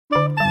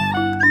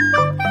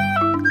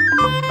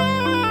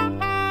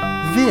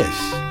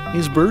This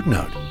is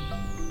BirdNote.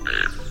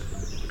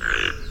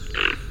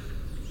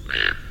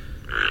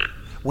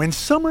 When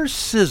summer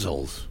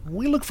sizzles,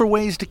 we look for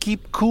ways to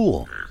keep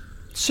cool.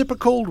 Sip a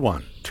cold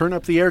one, turn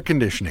up the air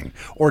conditioning,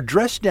 or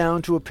dress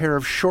down to a pair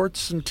of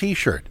shorts and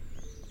t-shirt.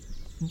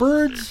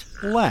 Birds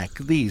lack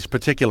these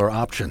particular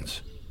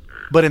options.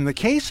 But in the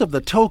case of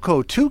the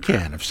toko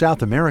toucan of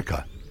South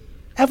America,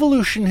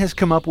 evolution has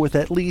come up with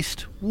at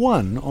least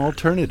one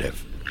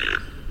alternative.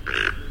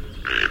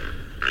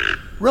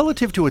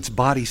 Relative to its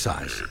body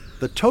size,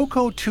 the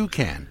toko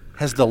toucan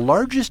has the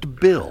largest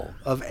bill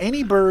of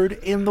any bird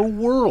in the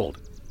world.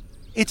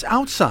 It's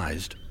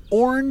outsized,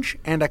 orange,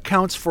 and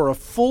accounts for a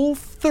full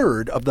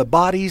third of the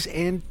body's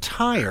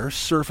entire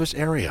surface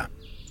area.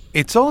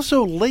 It's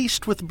also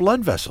laced with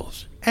blood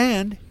vessels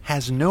and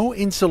has no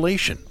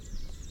insulation,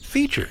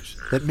 features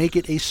that make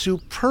it a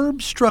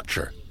superb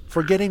structure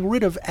for getting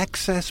rid of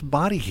excess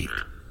body heat.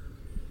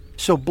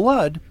 So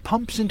blood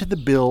pumps into the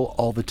bill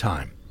all the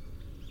time.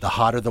 The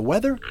hotter the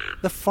weather,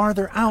 the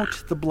farther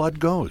out the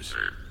blood goes,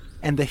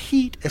 and the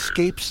heat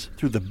escapes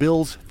through the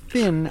bill's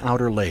thin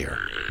outer layer.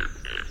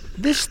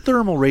 This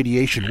thermal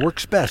radiation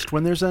works best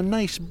when there's a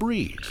nice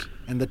breeze,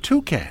 and the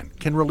toucan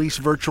can release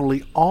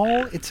virtually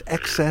all its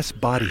excess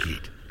body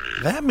heat.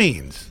 That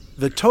means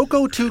the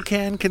toko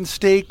toucan can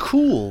stay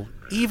cool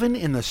even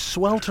in the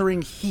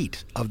sweltering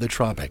heat of the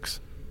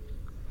tropics.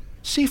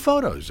 See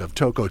photos of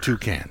toko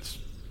toucans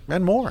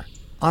and more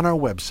on our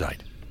website,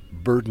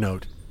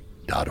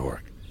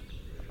 birdnote.org.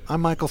 I'm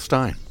Michael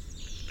Stein.